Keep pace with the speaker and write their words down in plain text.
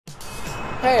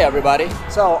Hey everybody!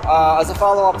 So, as a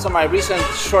follow-up to my recent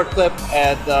short clip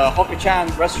at the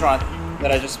Hokkien restaurant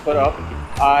that I just put up,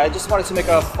 I just wanted to make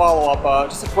a follow-up,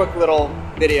 just a quick little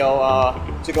video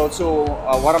to go to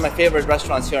one of my favorite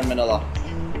restaurants here in Manila.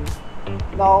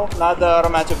 No, not the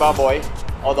Romantic Baboy,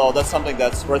 although that's something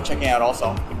that's worth checking out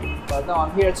also. But no,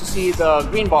 I'm here to see the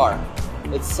Green Bar.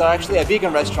 It's actually a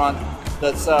vegan restaurant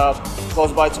that's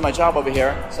close by to my job over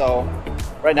here. So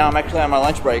right now I'm actually on my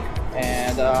lunch break,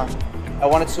 and I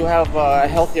wanted to have a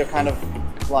healthier kind of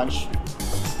lunch.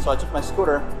 So I took my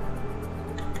scooter.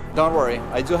 Don't worry,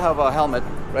 I do have a helmet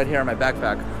right here in my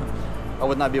backpack. I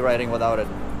would not be riding without it.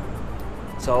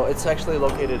 So it's actually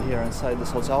located here inside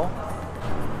this hotel,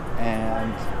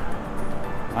 and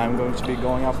I'm going to be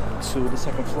going up to the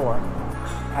second floor.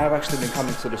 I have actually been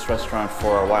coming to this restaurant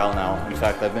for a while now. In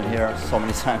fact, I've been here so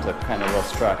many times I've kind of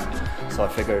lost track. So I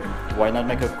figured, why not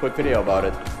make a quick video about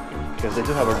it? Because they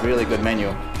do have a really good menu,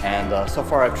 and so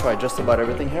far I've tried just about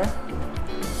everything here.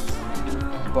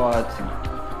 But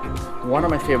one of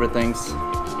my favorite things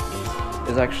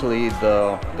is actually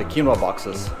the quinoa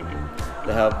boxes.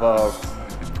 They have a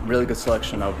really good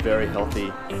selection of very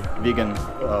healthy vegan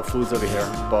foods over here,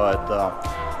 but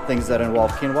things that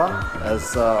involve quinoa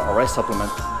as a rice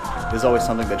supplement is always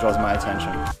something that draws my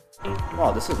attention.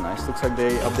 Wow, this is nice. Looks like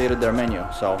they updated their menu.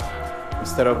 So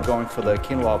instead of going for the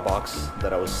quinoa box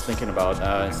that I was thinking about,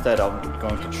 instead I'm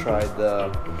going to try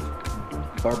the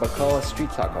barbacoa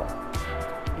street taco.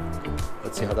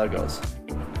 Let's see how that goes.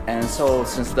 And so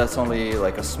since that's only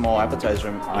like a small appetizer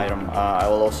item, I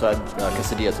will also add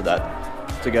quesadilla to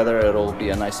that. Together it'll be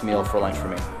a nice meal for lunch for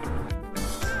me.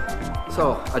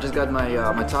 So I just got my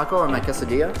my taco and my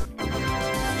quesadilla.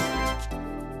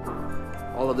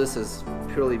 All of this is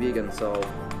purely vegan, so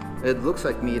it looks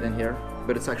like meat in here,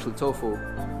 but it's actually tofu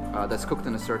that's cooked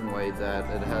in a certain way that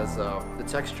it has the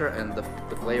texture and the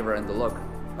flavor and the look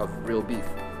of real beef.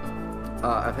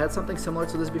 I've had something similar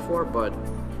to this before, but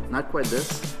not quite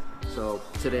this. So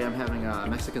today I'm having a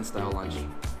Mexican style lunch.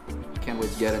 Can't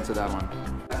wait to get into that one.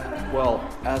 Well,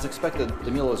 as expected,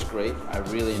 the meal was great. I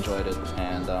really enjoyed it,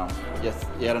 and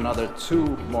yet another 2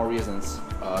 more reasons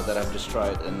that I've just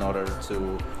tried in order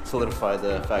to solidify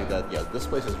the fact that this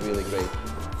place is really great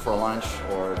for lunch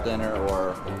or dinner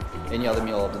or any other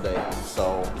meal of the day.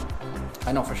 So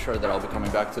I know for sure that I'll be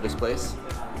coming back to this place,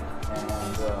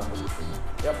 and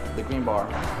yep, the Green Bar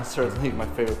is certainly my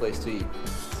favorite place to eat.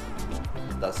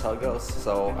 That's how it goes.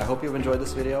 So I hope you've enjoyed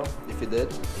this video. If you did,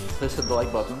 please hit the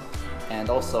like button. And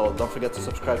also, don't forget to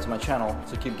subscribe to my channel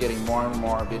to keep getting more and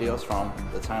more videos from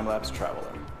the Time-Lapse Traveler.